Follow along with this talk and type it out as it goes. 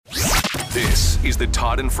This is the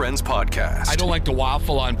Todd and Friends podcast. I don't like to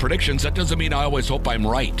waffle on predictions. That doesn't mean I always hope I'm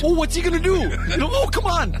right. Oh, what's he going to do? Oh, come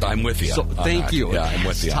on. I'm with you. So, thank you. Yeah, I'm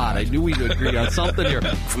with you. Todd, I knew we'd agree on something here.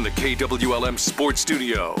 From the KWLM Sports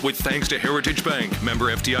Studio, with thanks to Heritage Bank, member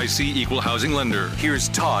FDIC equal housing lender. Here's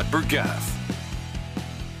Todd Burgaff.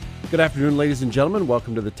 Good afternoon, ladies and gentlemen.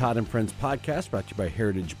 Welcome to the Todd and Friends podcast, brought to you by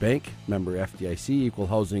Heritage Bank, member FDIC equal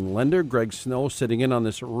housing lender. Greg Snow sitting in on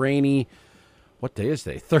this rainy, what day is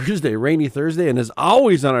today? Thursday, rainy Thursday, and as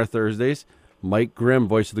always on our Thursdays, Mike Grimm,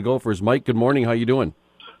 voice of the Gophers. Mike, good morning. How you doing?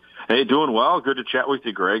 Hey, doing well. Good to chat with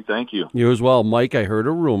you, Greg. Thank you. You as well. Mike, I heard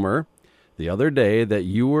a rumor the other day that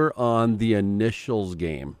you were on the Initials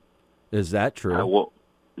game. Is that true? I was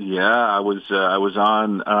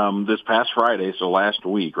on this past Friday, so last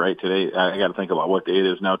week, right? Today, I got to think about what day it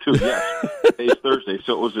is now, too. Yes, today's Thursday,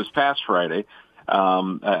 so it was this past Friday.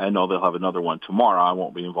 I know they'll have another one tomorrow. I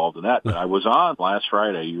won't be involved in that, but I was on last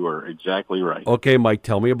Friday. You are exactly right. Okay, Mike,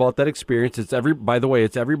 tell me about that experience. By the way,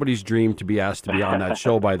 it's everybody's dream to be asked to be on that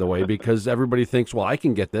show, by the way, because everybody thinks, well, I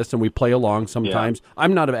can get this, and we play along sometimes. Yeah.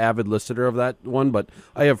 I'm not an avid listener of that one, but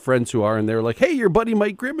I have friends who are, and they're like, hey, your buddy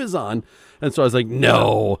Mike Grimm is on. And so I was like,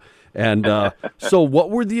 no. And so what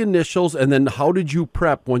were the initials, and then how did you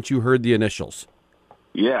prep once you heard the initials?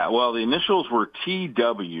 Yeah, well, the initials were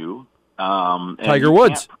TW. Tiger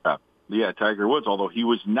Woods. Yeah, Tiger Woods, although he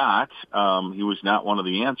was not one of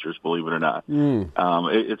the answers, believe it or not.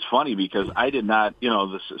 It's funny because I did not,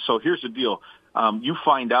 so here's the deal. You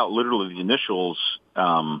find out literally the initials,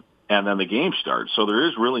 and then the game starts. So there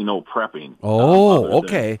is really no prepping. Oh,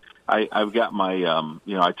 okay. I've got my,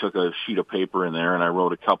 I took a sheet of paper in there and I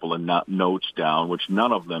wrote a couple of notes down, which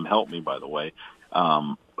none of them helped me, by the way.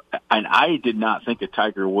 And I did not think of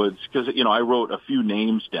Tiger Woods because, I wrote a few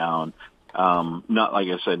names down. Not like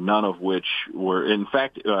I said, none of which were, in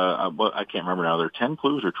fact, I can't remember now, they're 10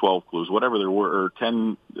 clues or 12 clues, whatever there were, or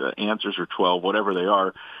 10 answers or 12, whatever they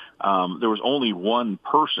are. There was only one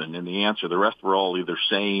person in the answer. The rest were all either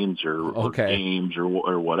sayings or games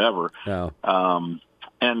or whatever. Oh.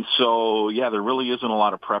 And so, there really isn't a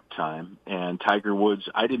lot of prep time. And Tiger Woods,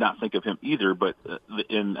 I did not think of him either, but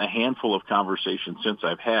in a handful of conversations since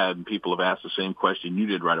I've had, people have asked the same question you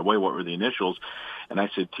did right away, what were the initials? And I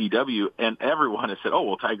said TW, and everyone has said, oh,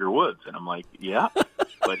 well, Tiger Woods. And I'm like, yeah,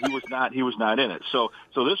 but he was not in it. So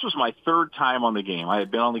this was my third time on the game. I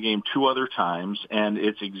had been on the game two other times, and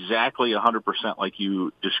it's exactly 100% like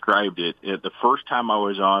you described it. The first time I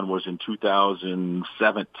was on was in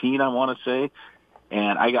 2017, I want to say.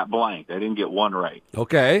 And I got blanked. I didn't get one right.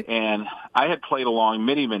 Okay. And I had played along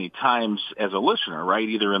many, many times as a listener, right?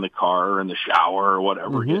 Either in the car or in the shower or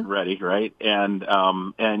whatever, getting ready, right? And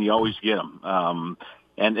you always get them.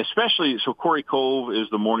 And especially, so Corey Cove is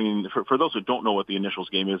the morning, for those who don't know what the Initials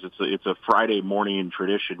game is, it's a Friday morning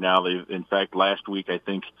tradition now. In fact, last week, I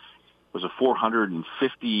think, was a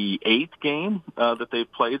 458th game that they've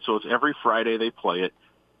played. So it's every Friday they play it.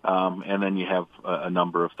 And then you have a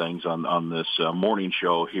number of things on this morning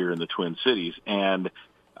show here in the Twin Cities. And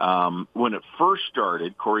when it first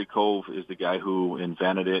started, Corey Cove is the guy who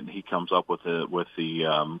invented it, and he comes up with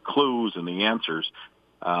the clues and the answers.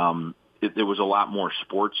 It was a lot more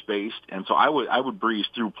sports-based, and so I would breeze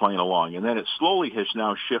through playing along. And then it slowly has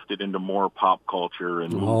now shifted into more pop culture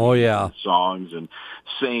and movies and songs and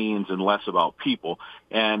sayings and less about people.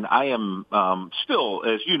 And I am still,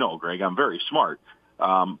 as you know, Greg, I'm very smart.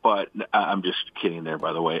 But I'm just kidding there,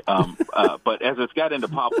 by the way. But as it's got into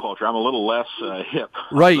pop culture, I'm a little less hip.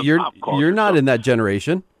 Right, you're not in that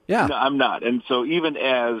generation. Yeah, no, I'm not. And so even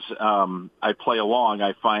as I play along,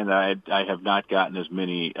 I find that I have not gotten as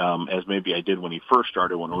many as maybe I did when he first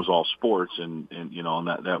started, when it was all sports, and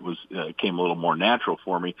that was came a little more natural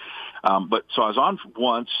for me. But so I was on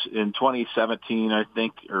once in 2017, I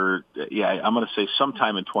think, I'm going to say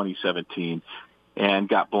sometime in 2017. And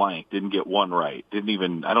got blank, didn't get one right. I don't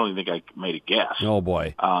even think I made a guess. Oh,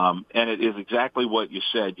 boy. And it is exactly what you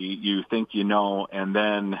said. You think you know, and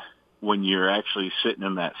then when you're actually sitting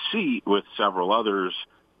in that seat with several others,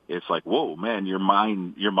 it's like, whoa, man, your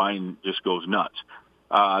mind just goes nuts.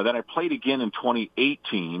 Then I played again in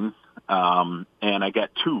 2018, and I got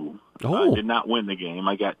two. Oh. I did not win the game.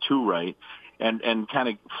 I got two right, and kind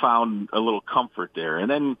of found a little comfort there.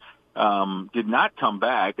 And then did not come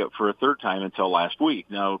back for a third time until last week.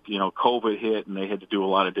 Now, COVID hit and they had to do a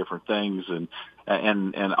lot of different things.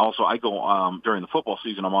 And also I go, during the football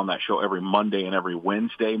season, I'm on that show every Monday and every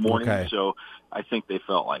Wednesday morning. Okay. So I think they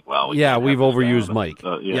felt like, well, we've overused Mike.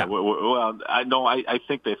 Well, I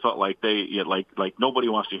think they felt like like nobody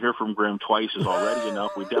wants to hear from Grimm twice is already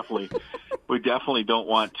enough. We definitely don't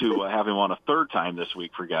want to have him on a third time this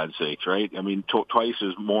week, for God's sakes, right? I mean, twice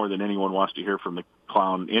is more than anyone wants to hear from the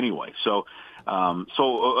clown anyway. So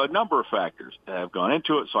a number of factors have gone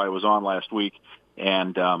into it. So I was on last week,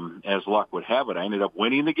 and as luck would have it, I ended up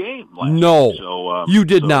winning the game last week. So, you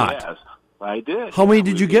did not. Yes, I did. How many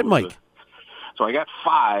did you get, Mike? So I got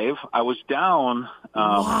 5. I was down.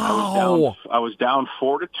 Wow. I was down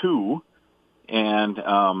 4-2, and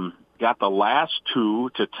got the last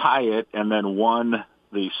 2 to tie it, and then won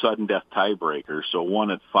the sudden death tiebreaker. So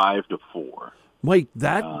won at 5-4. Mike,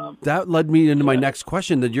 that led me into my next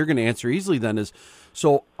question that you're going to answer easily then is,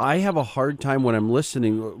 so I have a hard time when I'm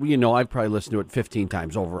listening, I've probably listened to it 15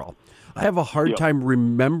 times overall. I have a hard time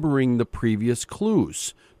remembering the previous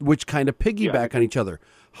clues, which kind of piggyback on each other.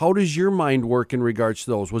 How does your mind work in regards to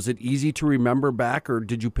those? Was it easy to remember back, or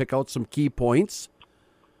did you pick out some key points?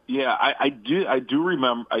 Yeah, I do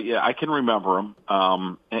remember. Yeah, I can remember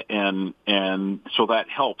them, and so that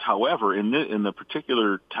helped. However, in the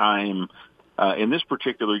particular time, in this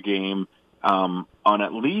particular game, on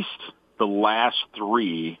at least the last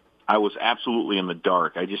 3, I was absolutely in the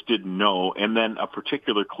dark. I just didn't know, and then a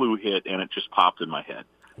particular clue hit, and it just popped in my head.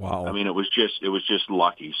 Wow! I mean, it was just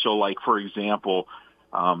lucky. So, like for example,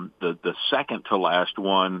 the second to last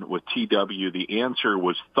one with TW, the answer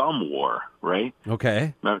was thumb war, right?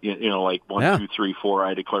 Okay. Like 1, 2, 3, 4.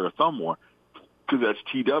 I declare a thumb war, because that's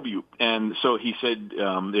TW. And so he said,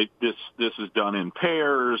 this is done in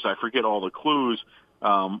pairs. I forget all the clues.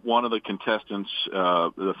 One of the contestants,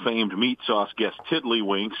 the famed meat sauce, guessed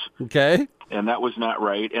tiddlywinks. Okay. And that was not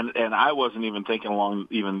right. And I wasn't even thinking along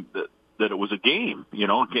even that it was a game. Do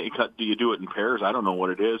you do it in pairs? I don't know what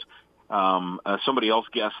it is. Somebody else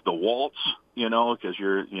guessed the waltz, because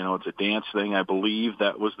it's a dance thing. I believe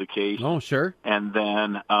that was the case. Oh, sure. And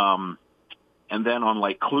then on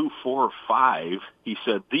like clue 4 or 5, he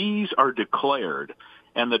said, these are declared.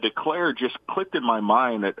 And the declare just clicked in my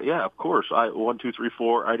mind that, yeah, of course, 1, 2, 3,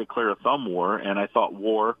 4, I declare a thumb war, and I thought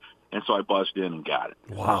war, and so I buzzed in and got it.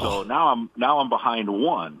 Wow. So now I'm behind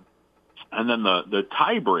 1. And then the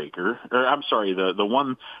tiebreaker, or I'm sorry, the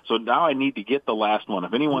one. So now I need to get the last one.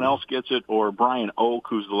 If anyone else gets it, or Brian Oak,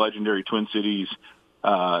 who's the legendary Twin Cities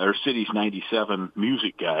or Cities '97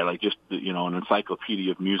 music guy, like just an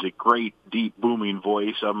encyclopedia of music, great deep booming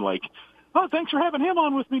voice. I'm like, oh, thanks for having him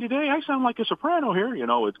on with me today. I sound like a soprano here,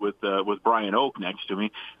 with Brian Oak next to me.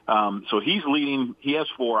 So he's leading. He has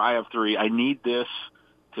 4. I have 3. I need this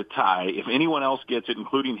to tie. If anyone else gets it,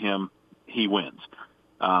 including him, he wins.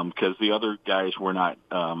 Because the other guys were not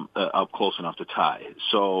up close enough to tie.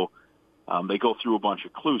 So they go through a bunch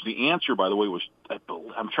of clues. The answer, by the way, was,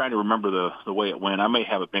 I'm trying to remember the way it went. I may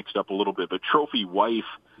have it mixed up a little bit, but trophy wife,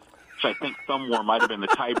 which I think thumb war might have been the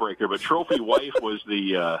tiebreaker, but trophy wife was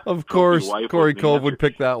the of course, Corey Cove would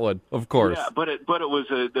pick that one, of course. Yeah, but it was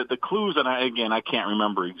the clues, and I can't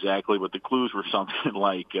remember exactly, but the clues were something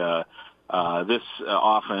like this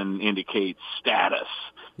often indicates status.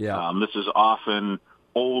 Yeah. This is often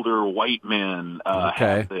older white men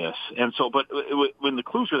have this, and so. But when the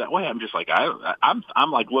clues are that way, I'm just like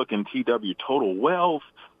I'm like looking TW total wealth,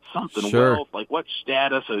 something wealth, like what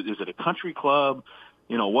status is it? A country club?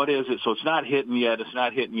 What is it? So it's not hitting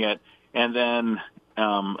yet. And then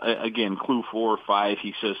again, clue 4 or 5,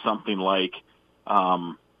 he says something like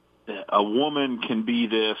a woman can be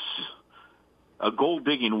this. A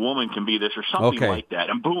gold-digging woman can be this, or something like that.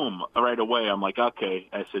 And boom, right away, I'm like, okay,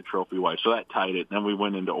 I said trophy wife. So that tied it. Then we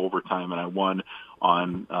went into overtime, and I won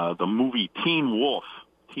on the movie Teen Wolf.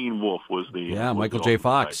 Teen Wolf was the... Michael J.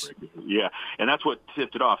 Fox. Yeah, and that's what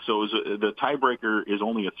tipped it off. So it was the tiebreaker is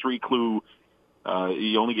only a 3-clue.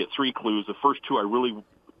 You only get 3 clues. The first 2 I really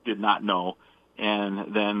did not know.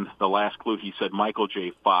 And then the last clue, he said Michael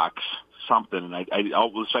J. Fox something. And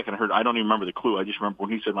the second I heard, I don't even remember the clue. I just remember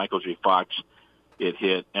when he said Michael J. Fox, it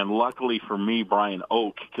hit. And luckily for me, Brian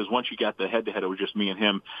Oak, because once you got the head-to-head, it was just me and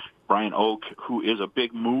him. Brian Oak, who is a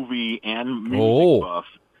big movie and music buff,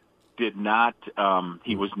 did not.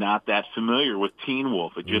 He was not that familiar with Teen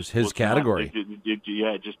Wolf. It just was his category.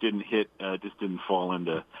 It just didn't hit. Just didn't fall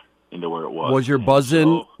into where it was. Was your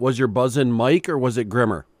buzz in Mike, or was it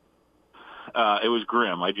Grimmer? It was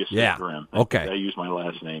Grimm. I just said Grimm. Okay. I used my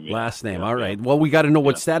last name. Yeah. Last name. All right. Well, we got to know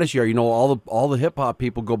what status you are. You know, all the hip hop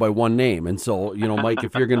people go by one name, and so Mike,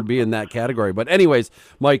 if you're going to be in that category. But anyways,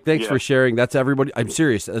 Mike, thanks for sharing. That's everybody. I'm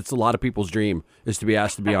serious. That's a lot of people's dream is to be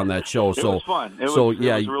asked to be on that show. So it was fun. It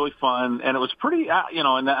was really fun, and it was pretty.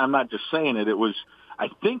 And I'm not just saying it. It was. I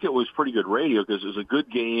think it was pretty good radio because it was a good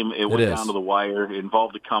game. It went down to the wire. It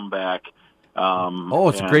involved a comeback.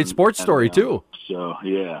 It's a great sports story too. So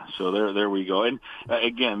there we go. And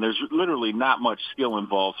again, there's literally not much skill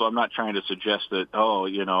involved. So I'm not trying to suggest that.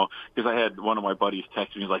 Because I had one of my buddies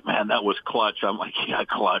text me. He's like, "Man, that was clutch." I'm like, "Yeah,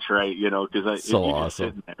 clutch, right?" Because so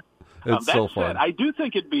awesome. It's so fun. I do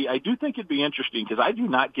think it'd be interesting because I do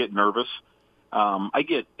not get nervous. I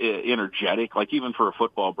get energetic, like even for a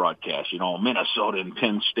football broadcast, Minnesota and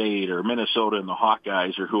Penn State or Minnesota and the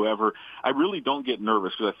Hawkeyes or whoever. I really don't get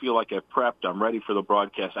nervous because I feel like I've prepped. I'm ready for the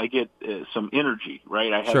broadcast. I get some energy,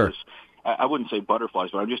 right? I have this, I wouldn't say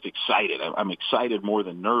butterflies, but I'm just excited. I'm excited more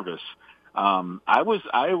than nervous.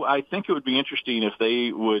 I think it would be interesting if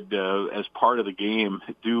they would, as part of the game,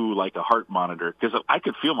 do like a heart monitor because I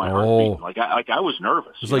could feel my heart beating. Like I was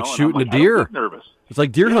nervous. It's like shooting a deer. I get nervous. It's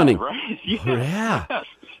like deer hunting. Right?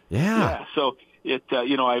 Yeah. So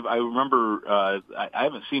I remember I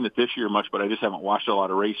haven't seen it this year much, but I just haven't watched a lot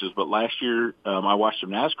of races. But last year I watched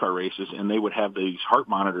some NASCAR races, and they would have these heart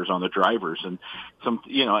monitors on the drivers, and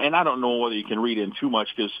and I don't know whether you can read in too much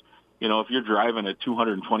because. If you're driving at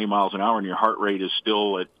 220 miles an hour and your heart rate is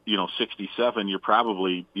still at, 67, you're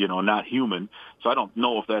probably, not human. So I don't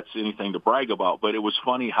know if that's anything to brag about, but it was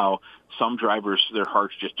funny how some drivers, their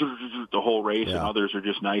hearts just the whole race and others are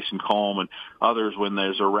just nice and calm. And others, when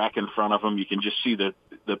there's a wreck in front of them, you can just see the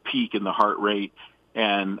peak in the heart rate.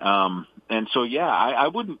 And so, I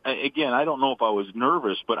wouldn't, again, I don't know if I was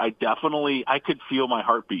nervous, but I could feel my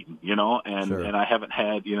heart beating, and I haven't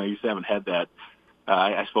had, you just haven't had that.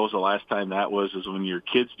 I suppose the last time that is when your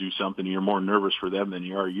kids do something, you're more nervous for them than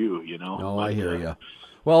you are you. No, I hear you.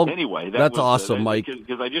 Well, anyway, that's awesome, Mike.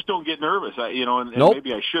 Because I just don't get nervous.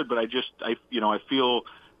 Maybe I should, but I feel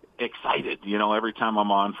excited. Every time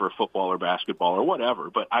I'm on for football or basketball or whatever.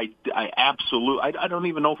 But I absolutely, I don't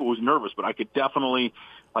even know if it was nervous, but I could definitely,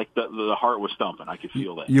 like the heart was thumping. I could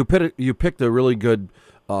feel that. You picked a really good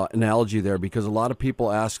analogy there because a lot of people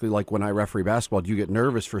ask, like when I referee basketball, do you get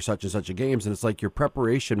nervous for such and such a games? And it's like your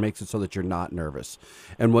preparation makes it so that you're not nervous.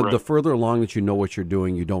 And the further along that you know what you're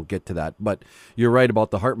doing, you don't get to that. But you're right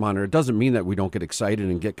about the heart monitor. It doesn't mean that we don't get excited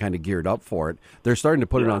and get kind of geared up for it. They're starting to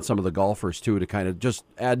put it on some of the golfers too to kind of just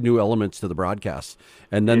add new elements to the broadcast.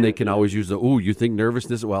 And then they can always use you think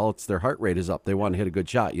nervousness? Well, it's their heart rate is up. They want to hit a good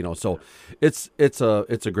shot, So it's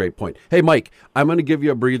a great point. Hey, Mike, I'm going to give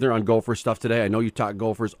you a breather on Gopher stuff today. I know you talk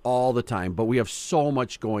Gophers all the time, but we have so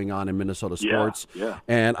much going on in Minnesota sports,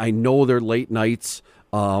 and I know they're late nights.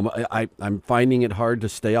 I'm finding it hard to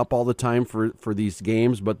stay up all the time for these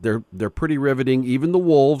games, but they're pretty riveting. Even the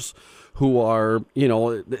Wolves, who are,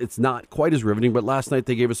 it's not quite as riveting, but last night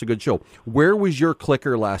they gave us a good show. Where was your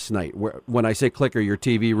clicker last night? When I say clicker, your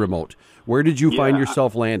TV remote. Where did you find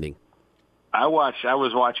yourself landing? I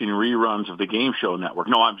was watching reruns of the Game Show Network.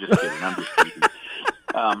 No, I'm just kidding.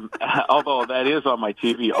 Although that is on my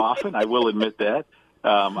TV often, I will admit that.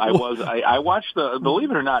 I watched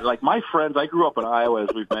believe it or not, like my friends, I grew up in Iowa, as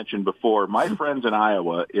we've mentioned before. My friends in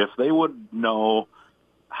Iowa, if they would know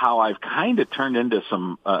how I've kind of turned into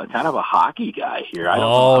some kind of a hockey guy here. I don't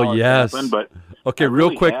know how it's happened, but okay,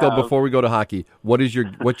 real quick though, before we go to hockey, what's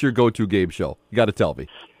your go-to game show? You got to tell me.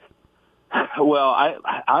 Well,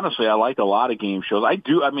 I honestly like a lot of game shows. I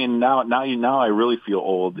do. I mean, now I really feel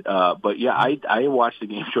old. But yeah, I watch the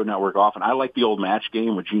Game Show Network often. I like the old Match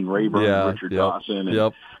Game with Gene Rayburn and Richard Dawson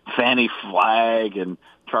and Fannie Flagg and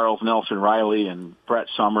Charles Nelson Riley and Brett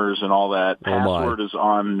Summers and all that. Password is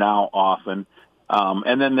on now often.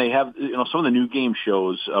 And then they have, some of the new game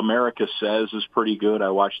shows. America Says is pretty good. I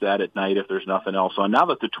watch that at night if there's nothing else on. Now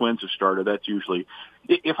that the Twins have started, that's usually,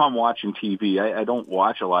 if I'm watching TV, I don't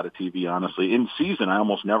watch a lot of TV, honestly. In season, I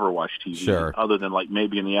almost never watch TV, other than like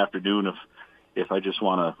maybe in the afternoon if I just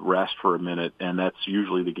want to rest for a minute, and that's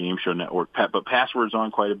usually the Game Show Network. But Password's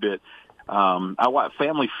on quite a bit. I watch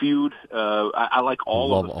Family Feud. I like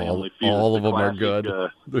all of the Family Feud. All of them are good.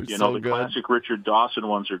 They're so good. Classic Richard Dawson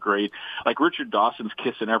ones are great. Like Richard Dawson's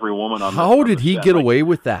kissing every woman on. How did he get away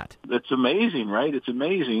with that? It's amazing, right? It's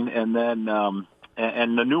amazing. And then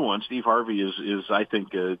and the new one, Steve Harvey is I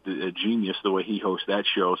think a genius the way he hosts that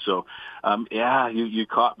show. So you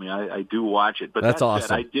caught me. I do watch it. But that's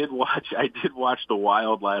awesome. I did watch The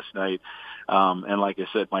Wild last night. And like I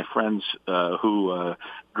said, my friends who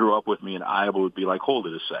grew up with me in Iowa would be like, "Hold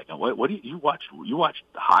it a second. What do you watch? You watch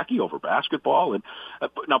hockey over basketball?" And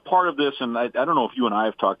now part of this, and I don't know if you and I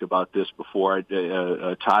have talked about this before.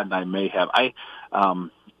 Todd and I may have. I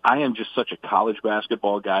am just such a college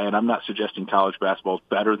basketball guy, and I'm not suggesting college basketball is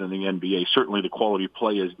better than the NBA. Certainly, the quality of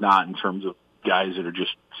play is not in terms of guys that are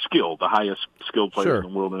just skilled, the highest skilled players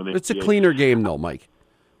in the world. In the It's NBA. a cleaner game, though, Mike.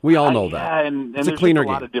 We all know that. Yeah, and it's there's a cleaner a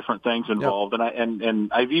lot game. of different things involved, and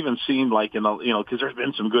I've even seen like in the because there's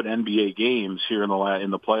been some good NBA games here in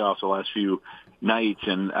the playoffs the last few nights,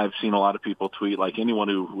 and I've seen a lot of people tweet like anyone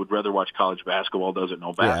who would rather watch college basketball doesn't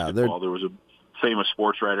know basketball. There was a famous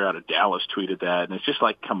sports writer out of Dallas tweeted that, and it's just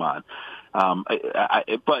like, come on.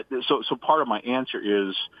 But part of my answer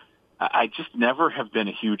is I just never have been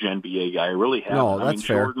a huge NBA guy. I really haven't. No, that's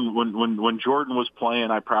fair. Jordan, when Jordan was playing,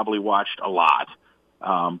 I probably watched a lot.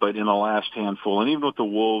 But in the last handful, and even with the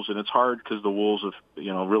Wolves, and it's hard because the Wolves have,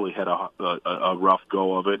 really had a rough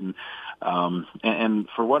go of it, and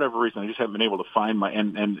for whatever reason, I just haven't been able to find my.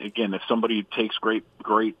 And again, if somebody takes great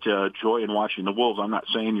joy in watching the Wolves, I'm not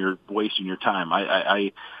saying you're wasting your time.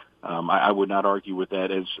 I would not argue with that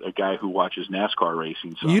as a guy who watches NASCAR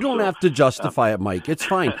racing. You don't have to justify it, Mike. It's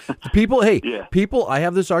fine. People, I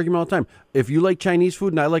have this argument all the time. If you like Chinese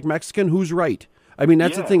food and I like Mexican, who's right? I mean,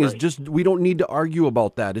 that's the thing is just we don't need to argue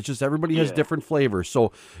about that. It's just everybody has different flavors.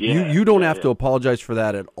 So you don't have to apologize for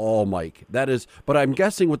that at all, Mike. That is, but I'm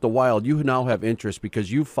guessing with the Wild, you now have interest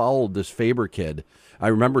because you followed this Faber kid. I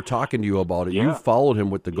remember talking to you about it. You followed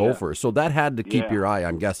him with the Gophers. So that had to keep your eye,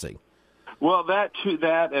 I'm guessing. Well,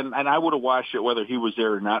 and I would have watched it whether he was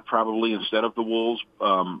there or not, probably instead of the Wolves.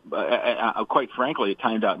 Quite frankly, it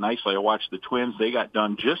timed out nicely. I watched the Twins; they got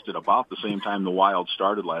done just at about the same time the Wild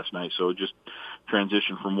started last night, so it just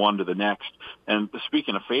transitioned from one to the next. And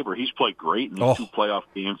speaking of Faber, he's played great in these two playoff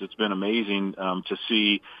games. It's been amazing to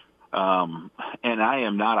see. And I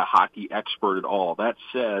am not a hockey expert at all. That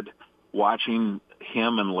said, watching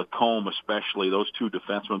him and Lacombe, especially those two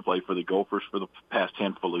defensemen play for the Gophers for the past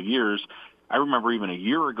handful of years. I remember even a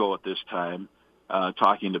year ago at this time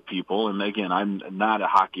talking to people, and again, I'm not a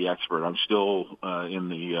hockey expert. I'm still in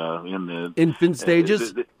the infant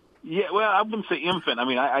stages. Well, I wouldn't say infant. I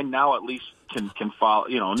mean, I now at least can follow.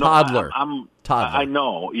 Toddler. I'm toddler. I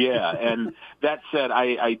know, yeah. And that said,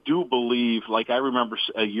 I do believe. Like I remember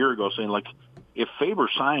a year ago saying, like, if Faber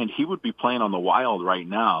signed, he would be playing on the Wild right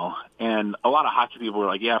now. And a lot of hockey people were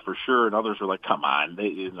like, yeah, for sure. And others were like, come on,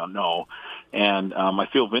 no. And I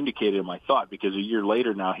feel vindicated in my thought because a year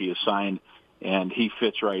later now he is signed and he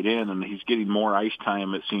fits right in and he's getting more ice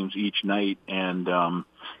time, it seems, each night. And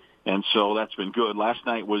so that's been good. Last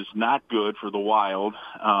night was not good for the Wild.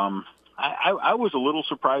 I was a little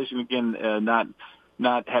surprised, and again,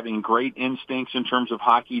 not having great instincts in terms of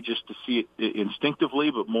hockey, just to see it instinctively,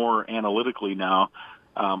 but more analytically now.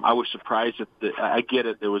 I was surprised that I get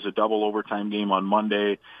it. There was a double overtime game on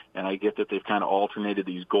Monday, and I get that they've kind of alternated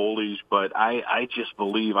these goalies, but I just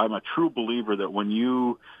believe, I'm a true believer that when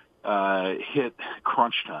you hit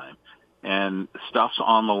crunch time and stuff's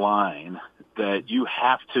on the line, that you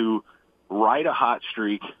have to ride a hot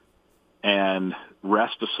streak and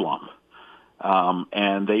rest a slump.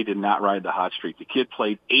 And they did not ride the hot streak. The kid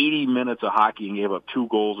played 80 minutes of hockey and gave up 2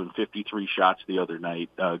 goals and 53 shots the other night,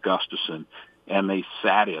 Gustafson, and they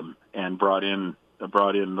sat him and brought in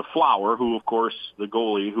the Flower, who, of course, the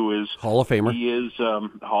goalie, who is Hall of Famer. He is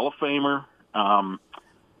Hall of Famer,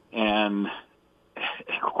 and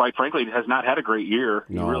quite frankly, has not had a great year.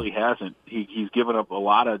 No. He really hasn't. He's given up a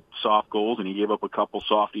lot of soft goals, and he gave up a couple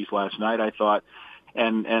softies last night, I thought.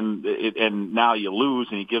 And now you lose,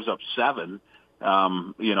 and he gives up 7.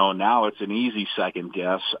 Now it's an easy second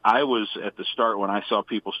guess. I was at the start when I saw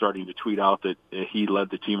people starting to tweet out that he led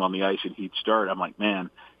the team on the ice and he'd start. I'm like, man,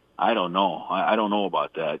 I don't know. I don't know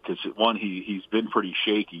about that because one, he's been pretty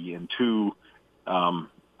shaky, and 2,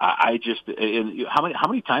 I just how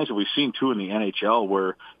many times have we seen too in the NHL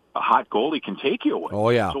where a hot goalie can take you away? Oh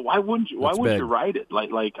yeah. So why wouldn't you ride it?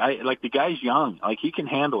 Like the guy's young, like he can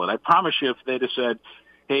handle it. I promise you, if they'd have said,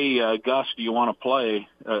 "Hey, Gus, do you want to play?"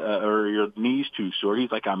 Or your knee's too sore,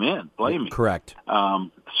 he's like, "I'm in. Play me." Correct.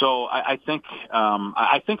 So I think it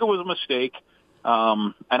was a mistake.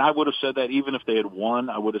 And I would have said that even if they had won,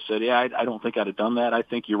 I would have said, "Yeah, I don't think I'd have done that. I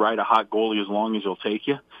think you ride a hot goalie as long as he'll take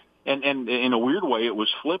you." And in a weird way, it was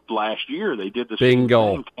flipped last year. They did the same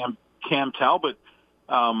thing. Cam Talbot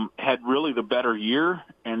had really the better year,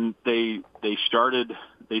 and they started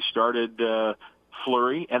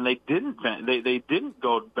Fleury, and they didn't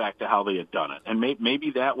go back to how they had done it. And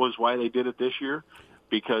maybe that was why they did it this year,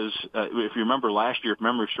 because if you remember last year, if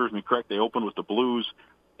memory serves me correct, they opened with the Blues,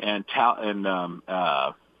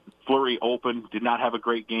 Fleury opened, did not have a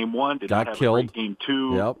great game one, did not have killed. a great game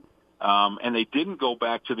two. Yep. And they didn't go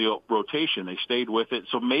back to the rotation. They stayed with it.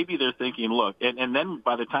 So maybe they're thinking, look, and then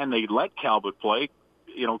by the time they let Talbot play,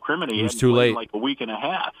 Criminy was hadn't too played late. like a week and a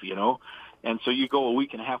half, and so you go a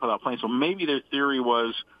week and a half without playing. So maybe their theory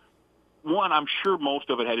was, one, I'm sure most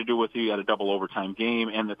of it had to do with you had a double overtime game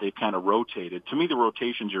and that they kind of rotated. To me, the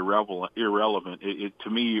rotation's irrelevant. To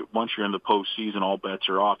me, once you're in the postseason, all bets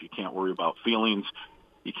are off. You can't worry about feelings.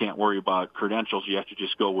 You can't worry about credentials. You have to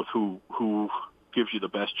just go with who gives you the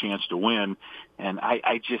best chance to win. And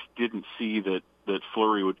I just didn't see that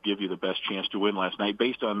Fleury would give you the best chance to win last night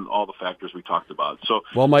based on all the factors we talked about. So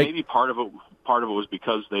maybe part of it was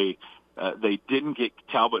because they didn't get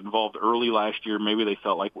Talbot involved early last year. Maybe they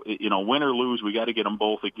felt like, win or lose, we got to get them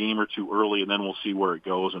both a game or two early, and then we'll see where it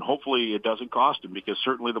goes. And hopefully it doesn't cost them, because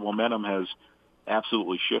certainly the momentum has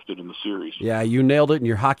absolutely shifted in the series. Yeah, you nailed it, and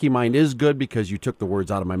your hockey mind is good because you took the words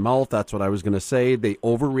out of my mouth. That's what I was going to say. They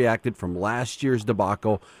overreacted from last year's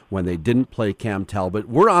debacle when they didn't play Cam Talbot.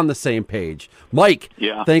 We're on the same page. Mike,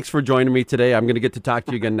 Thanks for joining me today. I'm going to get to talk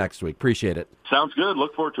to you again next week. Appreciate it. Sounds good.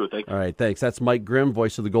 Look forward to it. Thank you. All right, thanks. That's Mike Grimm,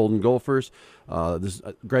 voice of the Golden Gophers. This is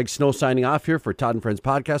Greg Snow signing off here for Todd and Friends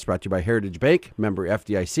podcast, brought to you by Heritage Bank, member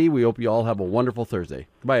FDIC. We hope you all have a wonderful Thursday.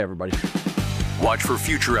 Goodbye, everybody. Watch for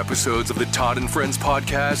future episodes of the Todd and Friends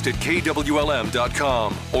podcast at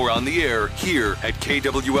KWLM.com or on the air here at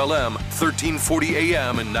KWLM 1340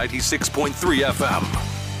 AM and 96.3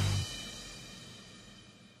 FM.